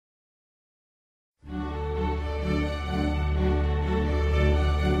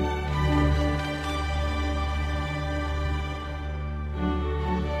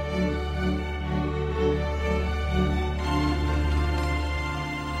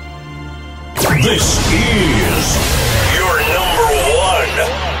This is your number one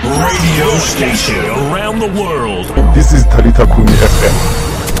radio station around the world. This is Talita Kumi FM.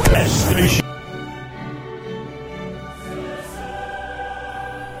 Station.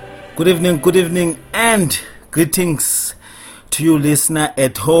 Good evening, and greetings to you, listener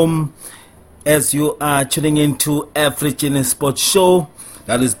at home, as you are tuning into African Sports Show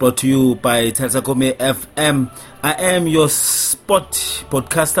that is brought to you by Talita Kumi FM. I am your sport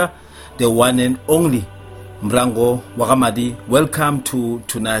podcaster, the one and only Mrango Wagamadi. Welcome to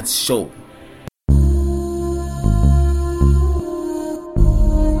tonight's show.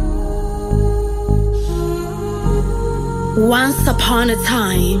 Once upon a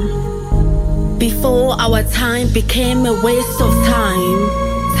time, before our time became a waste of time,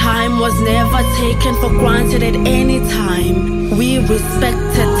 time was never taken for granted at any time. We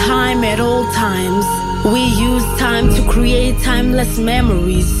respected time at all times. We used time to create timeless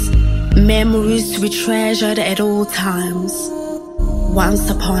memories, memories to be treasured at all times. Once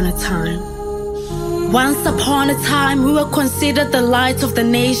upon a time. Once upon a time, we were considered the light of the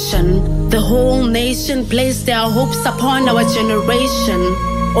nation. The whole nation placed their hopes upon our generation.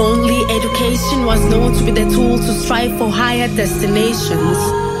 Only education was known to be the tool to strive for higher destinations.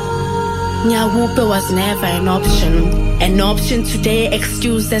 Nyawupe was never an option. An option today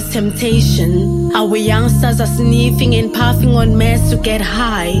excused as temptation. Our youngsters are sniffing and puffing on meds to get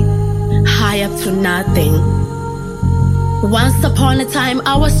high up to nothing. Once upon a time,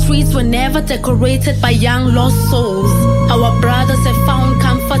 our streets were never decorated by young lost souls. Our brothers have found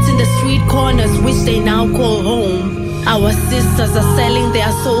comfort in the street corners, which they now call home. Our sisters are selling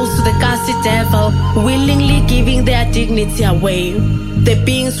their souls to the ghastly devil, willingly giving their dignity away. The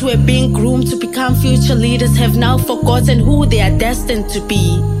beings who are being groomed to become future leaders have now forgotten who they are destined to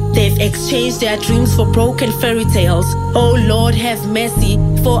be. They've exchanged their dreams for broken fairy tales. Oh Lord, have mercy,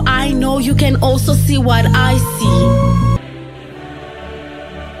 for I know you can also see what I see.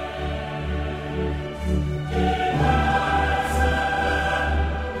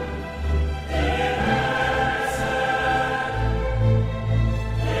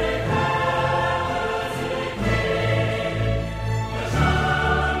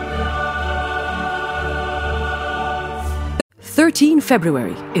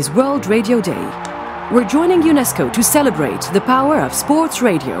 February is World Radio Day. We're joining UNESCO to celebrate the power of sports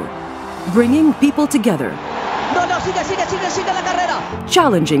radio, bringing people together,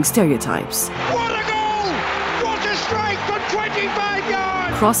 challenging stereotypes, what a goal! What a strike from 25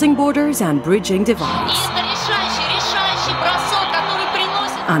 yards! crossing borders and bridging divides,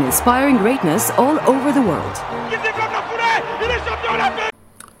 and inspiring greatness all over the world.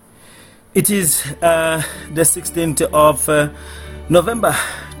 It is the 16th of November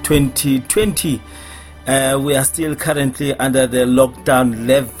 2020. We are still currently under the lockdown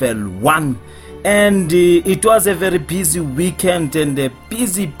level 1, and it was a very busy weekend, and a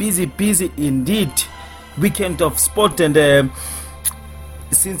busy indeed weekend of sport. And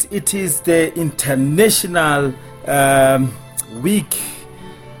since it is the international week,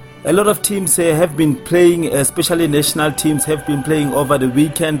 a lot of teams have been playing, especially national teams have been playing over the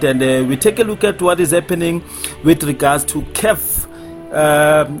weekend, and we take a look at what is happening with regards to CAF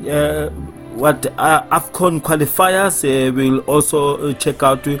AFCON qualifiers. We'll also check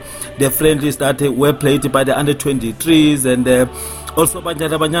out the friendlies that were played by the under-23s, and also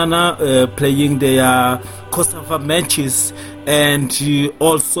Banyana playing their COSAFA matches, and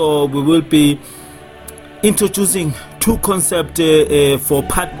also we will be introducing two concepts for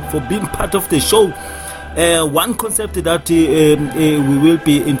being part of the show. One concept that we will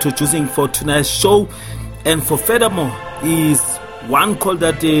be introducing for tonight's show, and for furthermore, is one call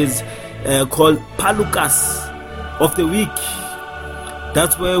that is called Palukas of the Week.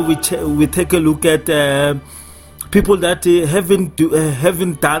 That's where we take a look at people that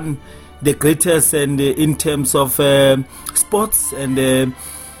haven't done the greatest, and in terms of sports, and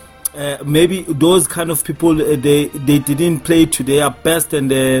maybe those kind of people they didn't play to their best,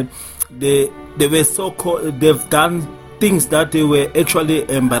 and they were they've done things that they were actually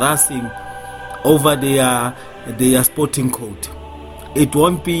embarrassing over their sporting code. It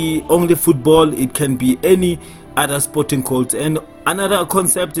won't be only football, it can be any other sporting codes. And another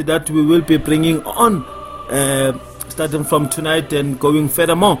concept that we will be bringing on starting from tonight and going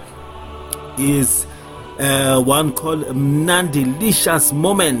furthermore is one called Mnandilicious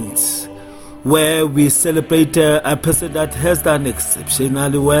Moments, where we celebrate a person that has done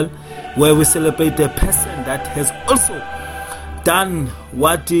exceptionally well, where we celebrate a person that has also done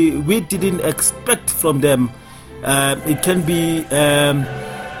what we didn't expect from them. It can be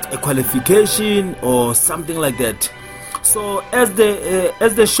a qualification or something like that. So as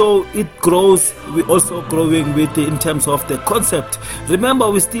the show it grows, we also growing with in terms of the concept. Remember,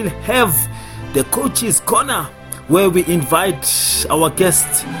 we still have the Coach's Corner, where we invite our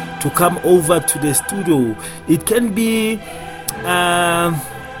guests to come over to the studio. It can be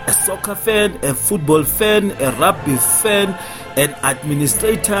a soccer fan, a football fan, a rugby fan, an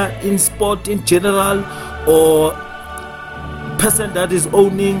administrator in sport in general, or person that is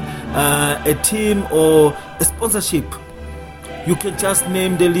owning a team or a sponsorship. You can just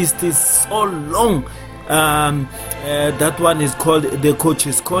name. The list is so long. That one is called the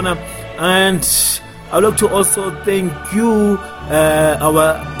Coach's Corner. And I'd like to also thank you,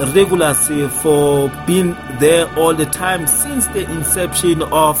 our regulars, for being there all the time since the inception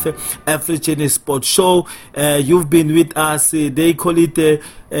of African Sports Show. You've been with us. They call it,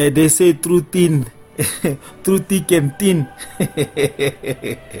 they say through thin. Through thick and thin.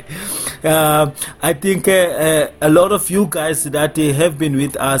 I think a lot of you guys that have been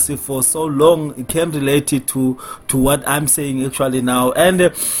with us for so long can relate it to what I'm saying actually now.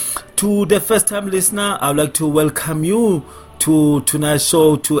 And to the first time listener, I would like to welcome you to tonight's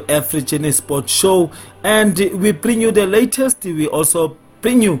show, to African Sports Show. And we bring you the latest. We also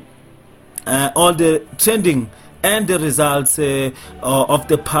bring you all the trending and the results of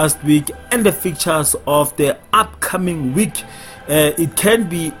the past week and the fixtures of the upcoming week. It can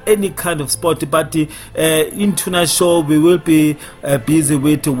be any kind of sport, but in tonight's show we will be busy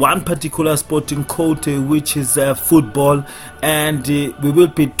with one particular sporting code, which is football, and we will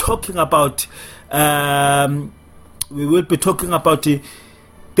be talking about the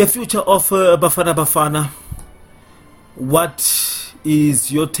future of Bafana Bafana. What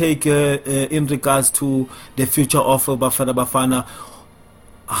is your take in regards to the future of Bafana Bafana?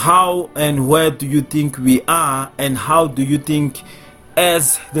 How and where do you think we are, and how do you think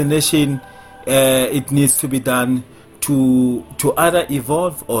as the nation it needs to be done to either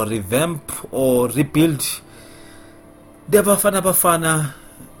evolve or revamp or rebuild the Bafana Bafana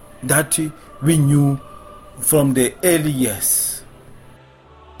that we knew from the early years?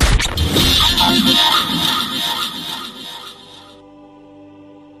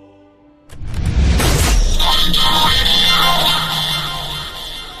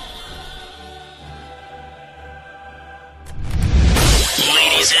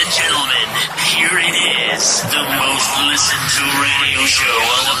 Ladies and gentlemen, here it is, the most listened to radio show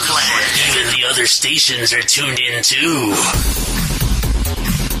on the planet. Even the other stations are tuned in too.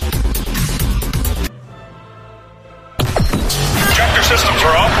 Chapter systems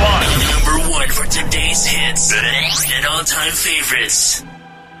are offline. Number one for today's hits and all-time favorites.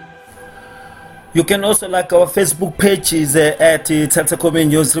 You can also like our Facebook pages at Tsatsakome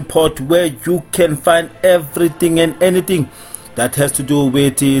News Report, where you can find everything and anything that has to do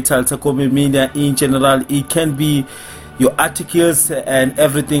with Tsatsakome Media in general. It can be your articles and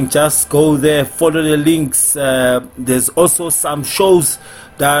everything. Just go there, follow the links. There's also some shows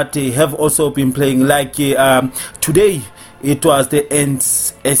that have also been playing, like today it was the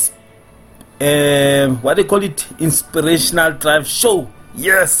what they call it, Inspirational Drive Show.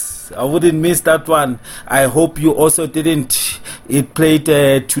 Yes, I wouldn't miss that one. I hope you also didn't. It played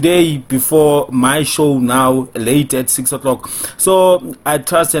today before my show now, late at 6 o'clock. So I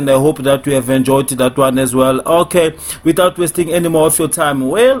trust and I hope that you have enjoyed that one as well. Okay, without wasting any more of your time,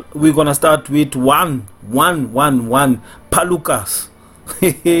 well, we're going to start with one Palukas.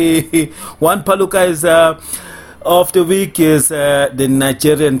 One Paluka is of the week is the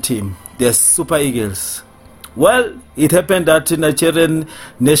Nigerian team, the Super Eagles. Well, it happened that the Nigerian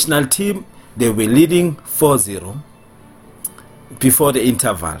national team, they were leading 4-0 before the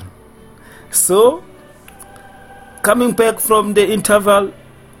interval. So, coming back from the interval,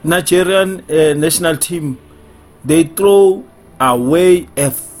 Nigerian national team, they throw away a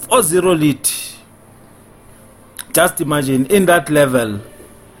 4-0 lead. Just imagine, in that level.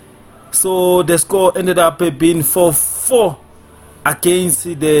 So, the score ended up being 4-4 against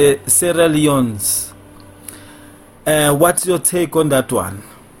the Sierra Leones. What's your take on that one?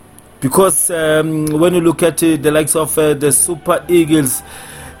 Because when you look at the likes of the Super Eagles,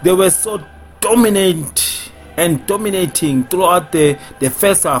 they were so dominant and dominating throughout the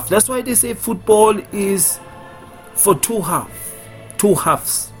first half. That's why they say football is for two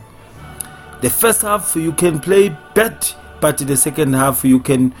halves. The first half you can play bad, but the second half you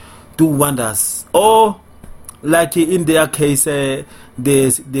can do wonders. Or like in their case, the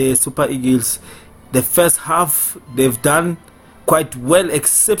Super Eagles, the first half they've done quite well,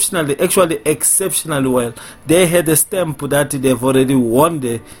 exceptionally well. They had a stamp that they've already won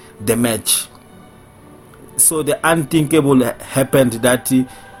the match. So the unthinkable happened, that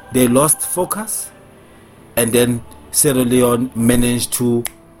they lost focus and then Sierra Leone managed to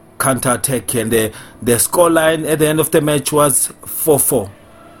counter-attack, and the scoreline at the end of the match was 4-4.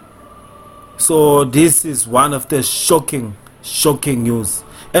 So this is one of the shocking news.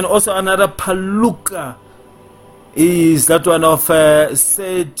 And also another Palooka is that one of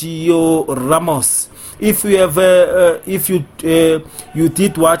Sergio Ramos. If you have, you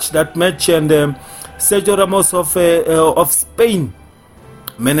did watch that match, and Sergio Ramos of Spain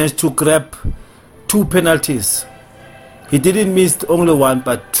managed to grab 2 penalties. He didn't miss only one,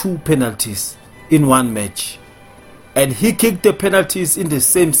 but 2 penalties in one match, and he kicked the penalties in the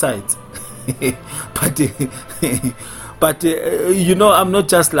same side. but I'm not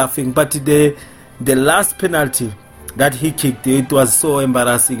just laughing, but the last penalty that he kicked, it was so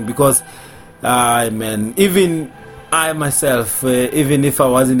embarrassing, because even I myself, even if I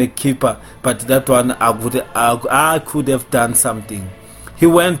wasn't a keeper, but that one I could have done something. He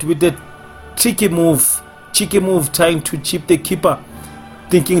went with the cheeky move, trying to chip the keeper,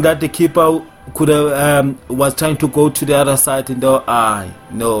 thinking that the keeper could have was trying to go to the other side, and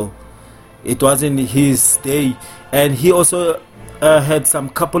no, it wasn't his day. And he also had some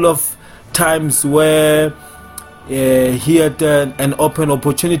couple of times where he had an open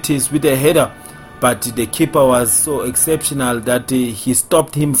opportunities with a header, but the keeper was so exceptional that he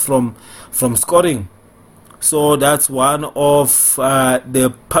stopped him from scoring. So that's one of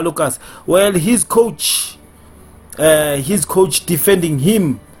the Palookas. Well, his coach defending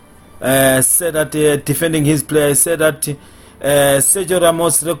him said that defending his player said that Sergio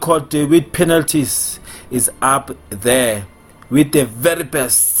Ramos' record with penalties is up there with the very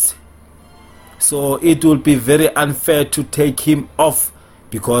best. So it will be very unfair to take him off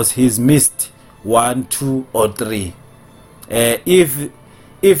because he's missed 1, 2, or 3. If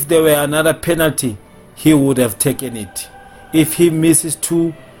there were another penalty, he would have taken it. If he misses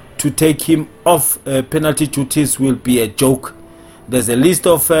 2, to take him off penalty duties will be a joke. There's a list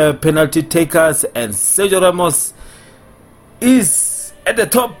of penalty takers, and Sergio Ramos is at the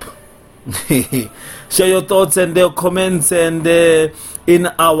top. Share your thoughts and their comments, and in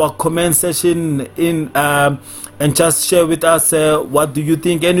our comment section, and just share with us what do you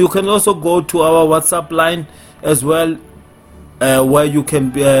think. And you can also go to our WhatsApp line as well, where you can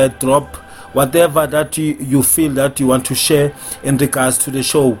drop whatever that you feel that you want to share in regards to the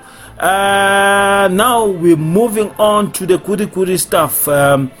show. Now we're moving on to the goody stuff.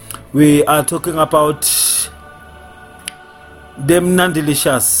 We are talking about the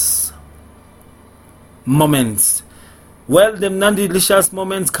Mnandilicious moments. Well, the Mnandilicious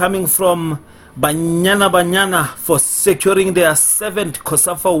moments coming from Banyana for securing their 7th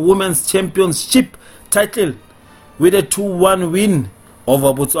COSAFA Women's Championship title with a 2-1 win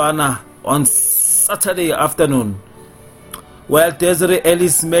over Botswana on Saturday afternoon. Well, Desiree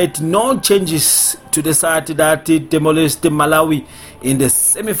Ellis made no changes to the side that demolished Malawi in the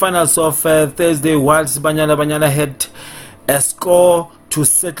semi-finals of Thursday, whilst Banyana had a score to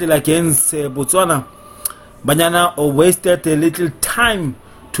settle against Botswana. Banyana wasted a little time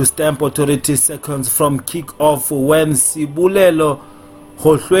to stamp authority seconds from kick-off when Sibulelo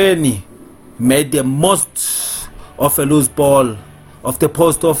Hohlweni made the most of a loose ball of the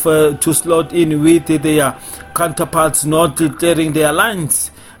post to slot in with their counterparts not clearing their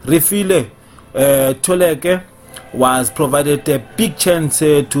lines. Refile Toleke was provided a big chance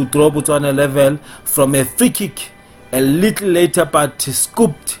to draw Botswana level from a free kick a little later, but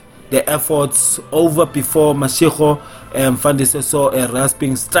scooped the efforts over before Mashego Mfandise saw a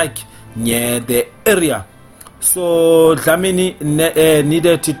rasping strike near the area. So Dlamini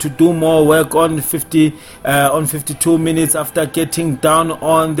needed to do more work on 52 minutes after getting down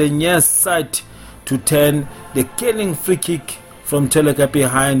on the near side to turn the killing free kick from Toleka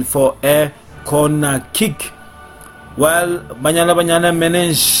behind for a corner kick. While Banyana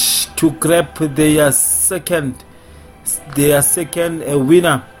managed to grab their second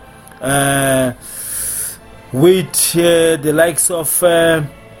winner with the likes of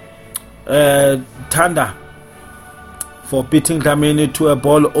Tanda for beating Dlamini to a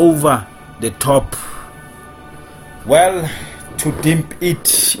ball over the top. Well, to dump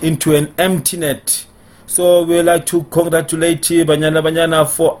it into an empty net. So we like to congratulate Banyana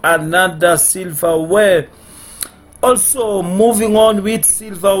for another silverware. Also, moving on with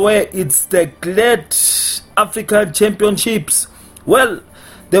silverware, it's the Glad African Championships. Well,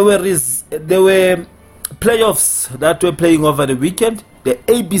 there were playoffs that were playing over the weekend, the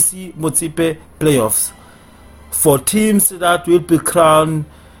ABC Motsipe playoffs, for teams that will be crowned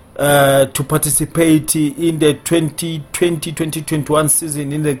to participate in the 2020-2021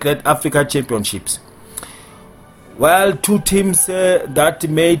 season in the Glad Africa Championships. Well, 2 teams that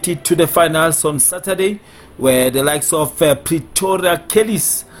made it to the finals on Saturday where the likes of Pretoria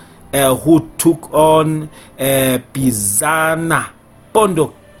Kellys, who took on Bizana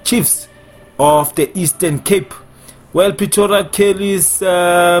Pondo Chiefs of the Eastern Cape. Well, Pretoria Kellys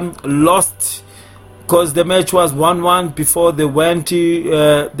lost because the match was 1-1 before they went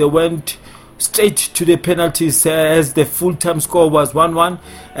straight to the penalties as the full-time score was 1-1,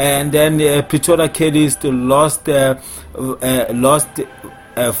 and then Pretoria Kellys lost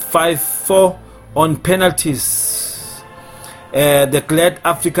 5-4 on penalties. The Glad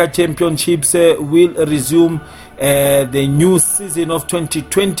Africa Championships will resume the new season of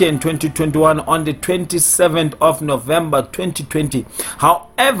 2020 and 2021 on the 27th of November 2020.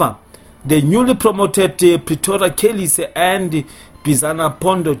 However, the newly promoted Pretoria Kellys and Bizana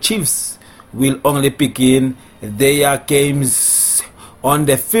Pondo Chiefs will only begin their games on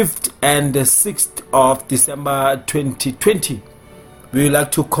the 5th and the 6th of December 2020. We would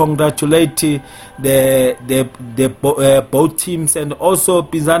like to congratulate both teams and also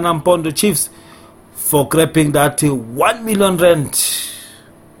Bizana Pondo Chiefs for grabbing that 1 million rand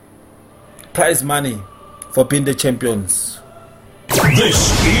prize money for being the champions.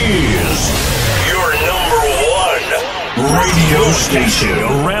 This is your #1 radio station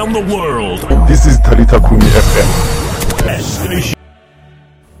around the world. This is Talita Kumi FM.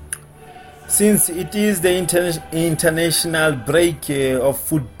 Since it is the international break of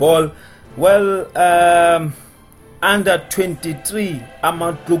football, well, under 23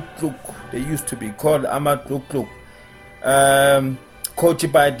 Amatluk, they used to be called Amatluk,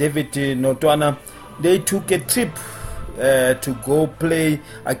 coached by David Notwana, they took a trip to go play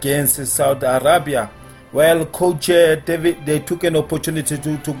against Saudi Arabia. Well, Coach David, they took an opportunity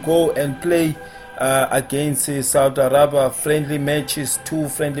to go and play against Saudi Arabia, two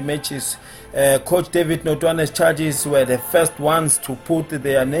friendly matches. Coach David Notwana's charges were the first ones to put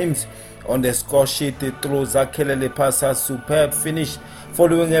their names on the score sheet through Zakelele Pasa's superb finish,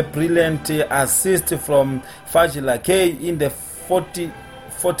 following a brilliant assist from Fajila K in the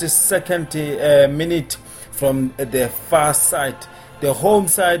 42nd minute from the far side. The home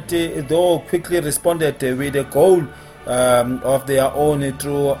side, though, quickly responded with a goal of their own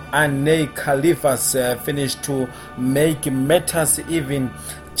through Anne Khalifa's finish to make matters even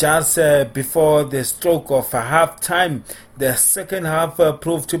just before the stroke of half-time. The second half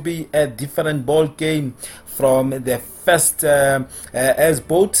proved to be a different ball game from the first, as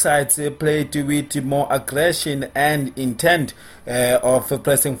both sides played with more aggression and intent of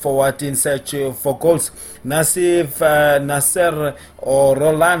pressing forward in search for goals. Nasser or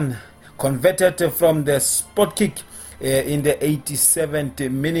Roland converted from the spot kick in the 87th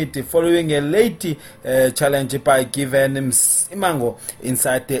minute following a late challenge by Given Simango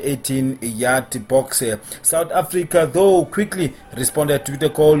inside the 18-yard box. South Africa, though, quickly responded to the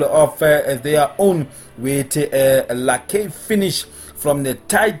goal of their own with a Lackey finish from the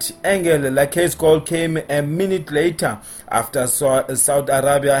tight angle. Lackey's goal came a minute later after Saudi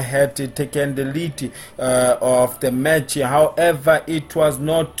Arabia had taken the lead of the match. However, it was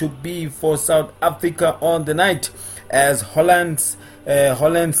not to be for South Africa on the night, as Holland's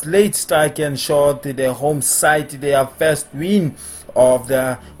late strike ensured the home side their first win of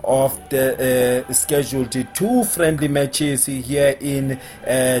the scheduled two friendly matches here in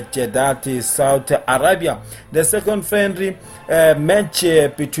Jeddah, Saudi Arabia. The second friendly match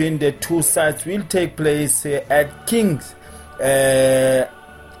between the two sides will take place at King's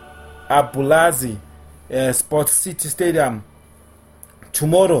Abulazi Sports City Stadium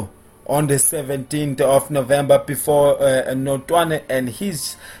tomorrow, on the 17th of November, before Notwane and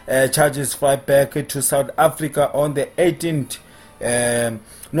his charges fly back to South Africa on the 18th.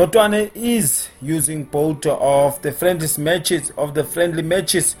 Notwane is using both of the friendly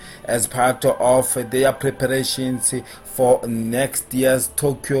matches as part of their preparations for next year's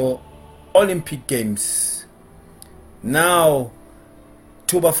Tokyo Olympic Games. Now,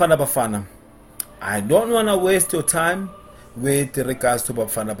 to Bafana. I don't want to waste your time with regards to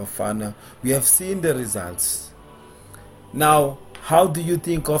Bafana. We have seen the results. Now, how do you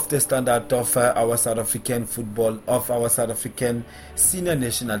think of the standard of our South African football, of our South African senior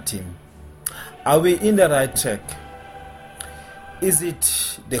national team? Are we in the right track? Is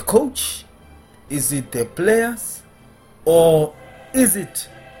it the coach? Is it the players? Or is it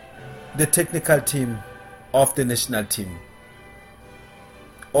the technical team of the national team?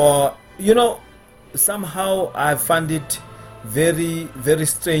 Or, somehow I find it very, very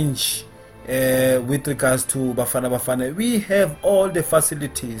strange with regards to Bafana. We have all the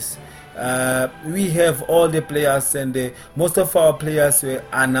facilities, we have all the players, and most of our players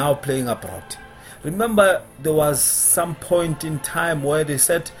are now playing abroad. Remember, there was some point in time where they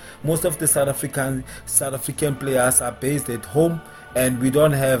said most of the South African players are based at home and we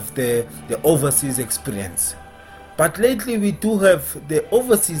don't have the overseas experience. But lately we do have the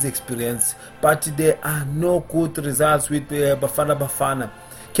overseas experience, but there are no good results with Bafana Bafana.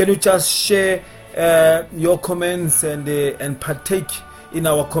 Can you just share your comments and partake in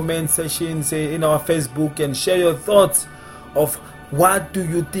our comment sessions in our Facebook and share your thoughts of what do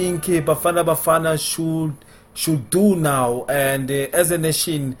you think Bafana Bafana should do now and as a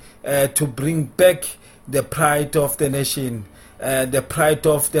nation to bring back the pride of the nation, the pride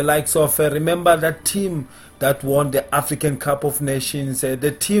of the likes of remember that team that won the African Cup of Nations,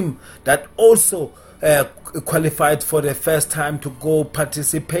 the team that also qualified for the first time to go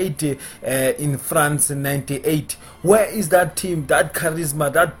participate in France in 98. Where is that team, that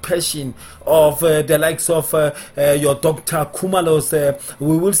charisma, that passion of the likes of your Dr. Khumalos?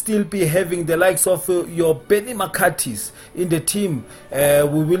 We will still be having the likes of your Benny McCarthy's in the team.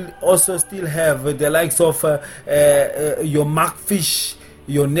 We will also still have the likes of your Mark Fish,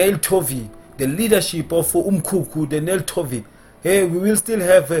 your Neil Tovey, the leadership of Umkuku, the Neil Tovey. We will still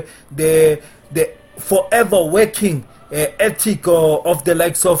have the forever working ethic of the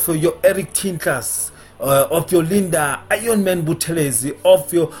likes of your Eric Tinkers, of your Linda Ironman Buthelezi,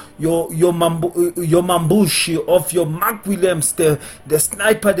 of your Mambushi, of your Mark Williams, the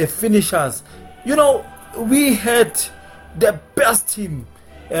sniper, the finishers. You know, we had the best team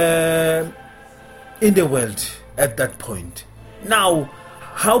in the world at that point. Now,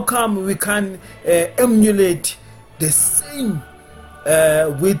 how come we can emulate the same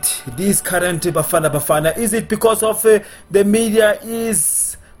with this current Bafana? Is it because of the media?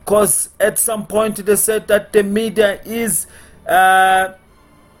 Because at some point they said that the media is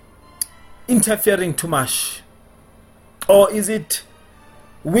interfering too much? Or is it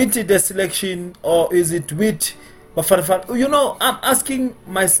with the selection, or is it with Bafana? You know, I'm asking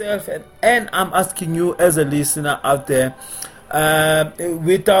myself and I'm asking you as a listener out there,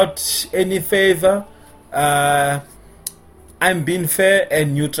 without any favor. I'm being fair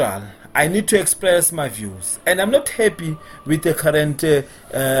and neutral. I need to express my views, and I'm not happy with the current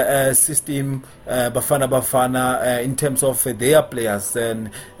system, Bafana, in terms of their players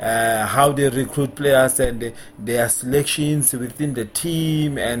and how they recruit players and their selections within the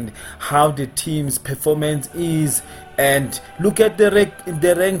team and how the team's performance is. And look at the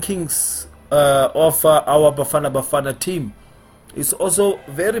rankings of our Bafana team. It's also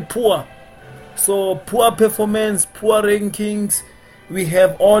very poor. So poor performance, poor rankings. We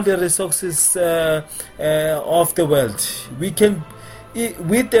have all the resources of the world. We can,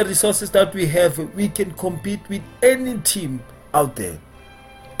 with the resources that we have, we can compete with any team out there.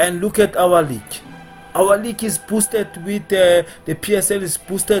 And look at our league. Our league is boosted with the PSL is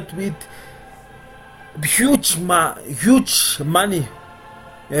boosted with huge money,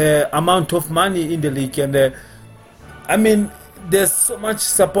 amount of money in the league, and I mean, there's so much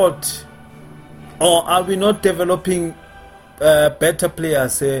support. Or are we not developing better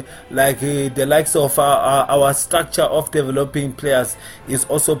players? Like the likes of our structure of developing players is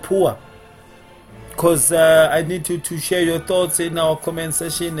also poor. Because I need you to share your thoughts in our comment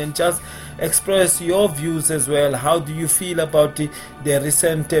section and just express your views as well. How do you feel about the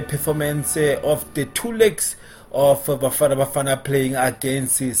recent performance of the two legs of Bafana playing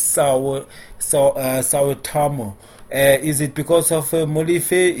against Sao Tamo? Is it because of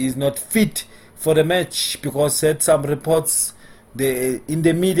Molefe is not fit for the match? Because had some reports in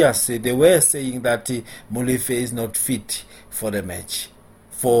the media they were saying that Molefe is not fit for the match.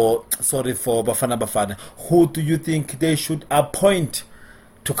 For Bafana. Who do you think they should appoint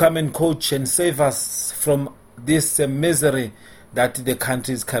to come and coach and save us from this misery that the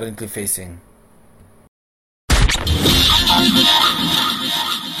country is currently facing?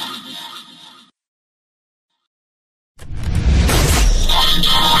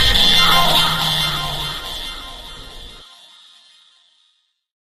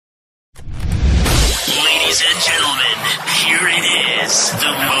 Ladies and gentlemen, here it is,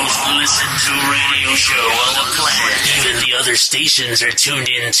 the most listened to radio show on the planet. Even the other stations are tuned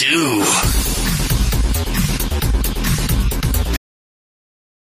in too.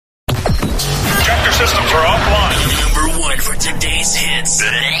 Chapter systems are offline. Number one for today's hits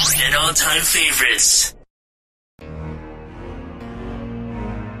and all-time favorites.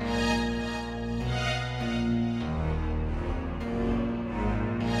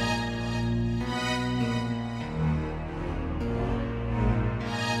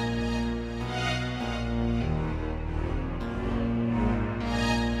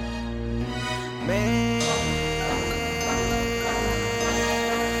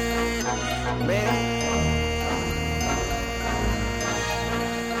 Man,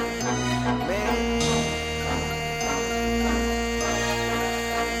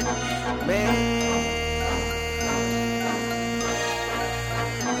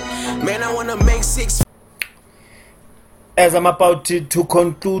 Man, I wanna make 6. As I'm about to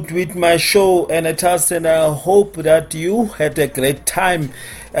conclude with my show, and I trust and I hope that you had a great time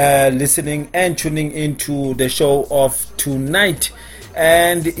listening and tuning into the show of tonight.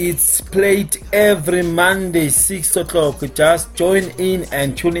 And it's played every Monday 6 o'clock. Just join in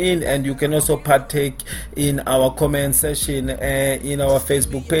and tune in, and you can also partake in our comment session in our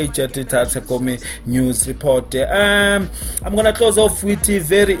Facebook page at the Tatakome News Report. I'm gonna close off with a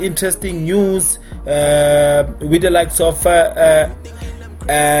very interesting news with the likes of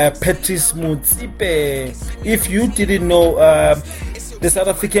Patrice Motsepe. If you didn't know, the South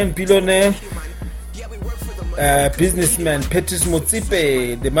African billionaire businessman Patrice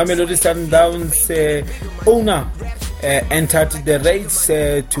Motsepe, the Mamelodi Sundowns owner, entered the race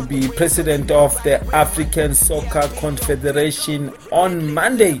to be president of the African Soccer Confederation on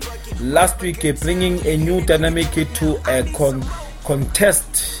Monday last week, bringing a new dynamic to a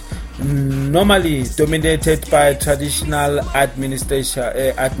contest normally dominated by traditional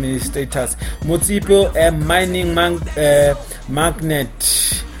administrators. Motsepe, a mining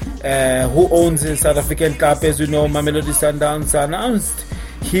magnate who owns the South African club, as you know, Mamelodi Sundowns, announced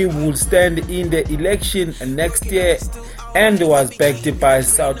he will stand in the election next year and was backed by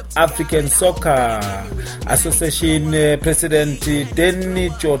South African Soccer Association President Danny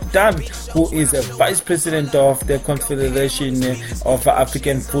Jordan, who is a vice president of the Confederation of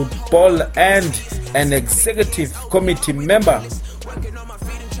African Football and an executive committee member.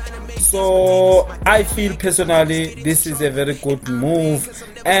 So I feel personally this is a very good move,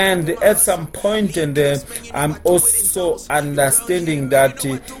 and at some point, and I'm also understanding that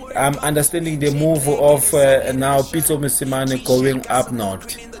understanding the move of now Pitso Mosimane going up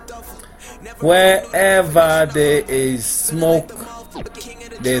north. Wherever there is smoke,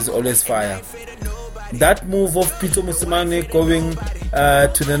 there's always fire. That move of Pitso Mosimane going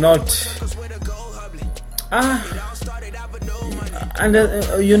to the north, and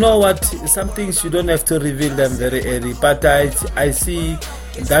you know what, some things you don't have to reveal them very early, but I see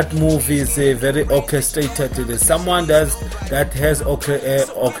that move is very orchestrated. There's someone that has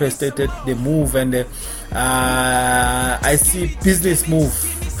orchestrated the move, and I see business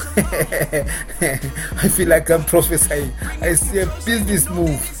move. I feel like I'm prophesying. I see a business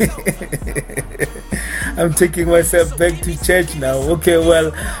move. I'm taking myself back to church now. Okay,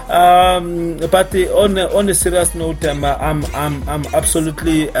 well, but on a serious note, I'm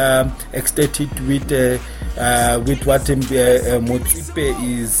absolutely ecstatic with what Motsepe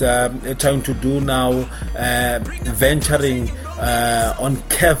is trying to do now, venturing on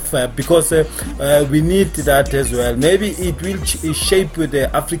CAF, because we need that as well. Maybe it will shape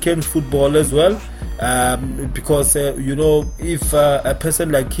the African football as well, because you know, if a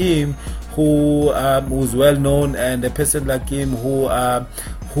person like him who's well known, and a person like him who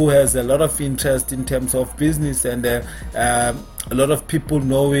has a lot of interest in terms of business, and a lot of people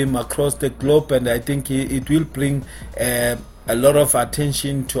know him across the globe, and I think it will bring a lot of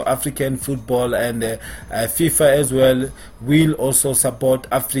attention to African football, and FIFA as well will also support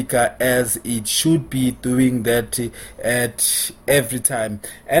Africa, as it should be doing that at every time.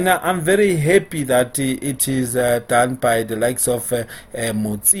 And I'm very happy that it is done by the likes of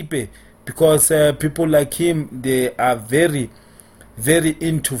Motsepe, because people like him, they are very, very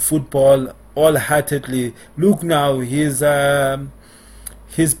into football wholeheartedly. Look now, he's busy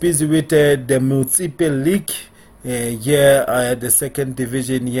with the Motsepe League here at the second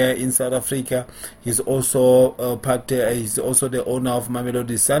division here in South Africa. He's also he's also the owner of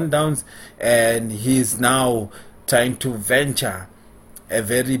Mamelodi Sundowns, and he's now trying to venture a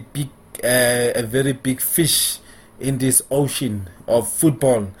very big fish in this ocean of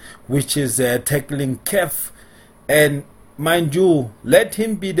football, which is tackling CAF. And mind you, let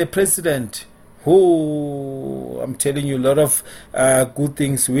him be the president, who, I'm telling you, a lot of good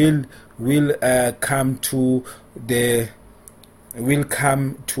things will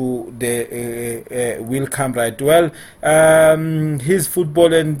come right. Well, his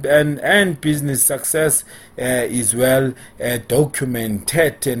football and business success is well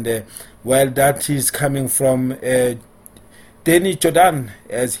documented, and well, that is coming from Danny Jordan,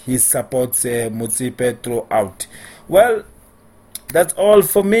 as he supports Motsepe throughout. Well, that's all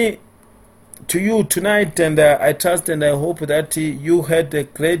for me to you tonight, and I trust and I hope that you had a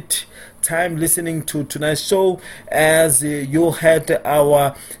great time listening to tonight's show, as you had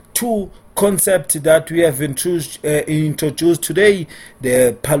our two concepts that we have introduced today,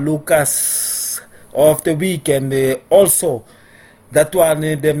 the Palukas of the week, and also that one,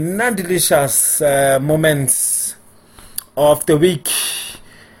 the non-delicious moments of the week.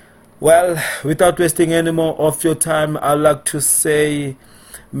 Well, without wasting any more of your time, I'd like to say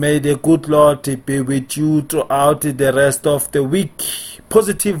May the good Lord be with you throughout the rest of the week.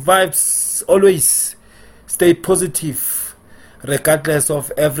 Positive vibes always. Stay positive regardless of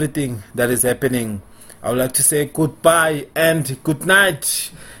everything that is happening. I would like to say goodbye and good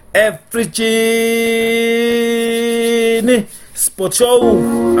night. Everything Sport Show.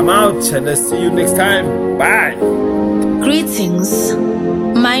 I'm out and I'll see you next time. Bye. Greetings.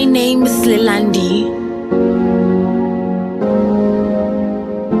 My name is Lilandi.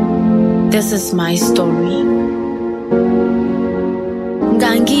 This is my story.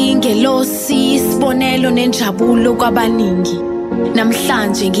 Ngangingelosi isibonelo nenjabulo kwabaningi.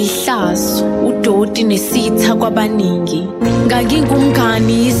 Namhlanje ngihlazo udoti nesitha kwabaningi.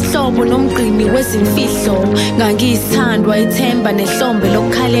 Ngangingumngani isihlobo nomgqini wezimfihlo. Ngangiyisithandwa ithemba nehlombe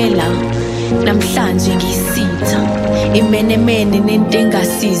lokukhalela. Namhlanje ngisitha imenemene nento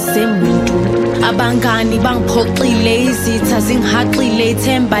engasize muntu. Abangani bangiphoxile izitha zingihaqile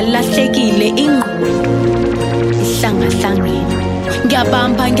ithemba lahlekile ingqondo ihlangahlangene.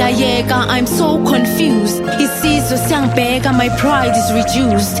 Ngiyabamba ngiyayeka, I'm so confused. Isizwe siyangibheka, my pride is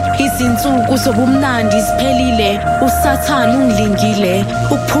reduced. Izinsuku zobumnandi ziphelile, usathana ungilingile.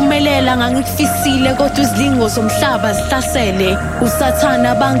 Ukuphumelela ngangikufisile kodwa izilingo zomhlaba zihlasele.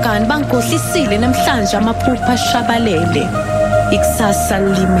 Usathana abangani bangikhohlisile namhlanje amaphupha ashabalele. Ikusasa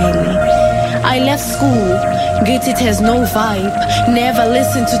limele. I left school, get it has no vibe. Never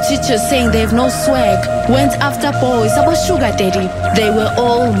listened to teachers saying they have no swag. Went after boys, I was sugar daddy. They were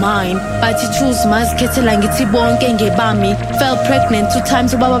all mine, but I choose mazikhetela ngithi bonke ngebami. Fell pregnant 2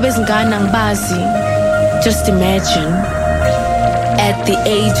 times ubaba bezingane angibazi. Just imagine, at the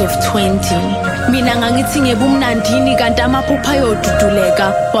age of 20, mina ngangithi ngebumnandini kanti amaphupha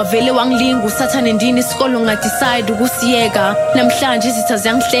ayoduduleka. Wavele wangilinga usathane endini isikolo ngadecide ukusiyeka. Namhlanje izitha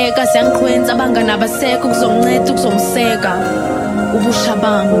ziyangihleka ziyangikhwenza abangani abasekho kuzonginceda ukuzongiseka. Ubusha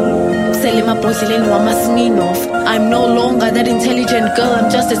bami busele emabhodleleni wama-Smirnoff. I'm no longer that intelligent girl, I'm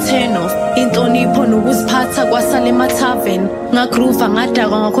just a turn-off. Inhlonipho nokuziphatha kwasala emathaveni. Ngagroova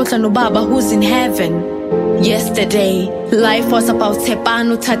ngadakwa ngakhohlwa nobaba who's in heaven. Yesterday, life was about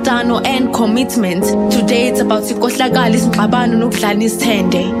tepano, tatano and commitment. Today it's about ikohlakala isingxabano nokudlala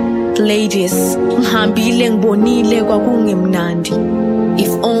isithende. Ladies, ngihambile ngibonile kwakungemnandi. If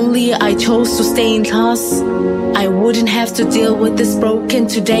only I chose to stay in class, I wouldn't have to deal with this broken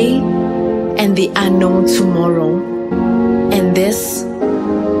today and the unknown tomorrow. And this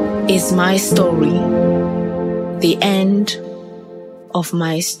is my story. The end of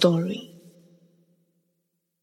my story.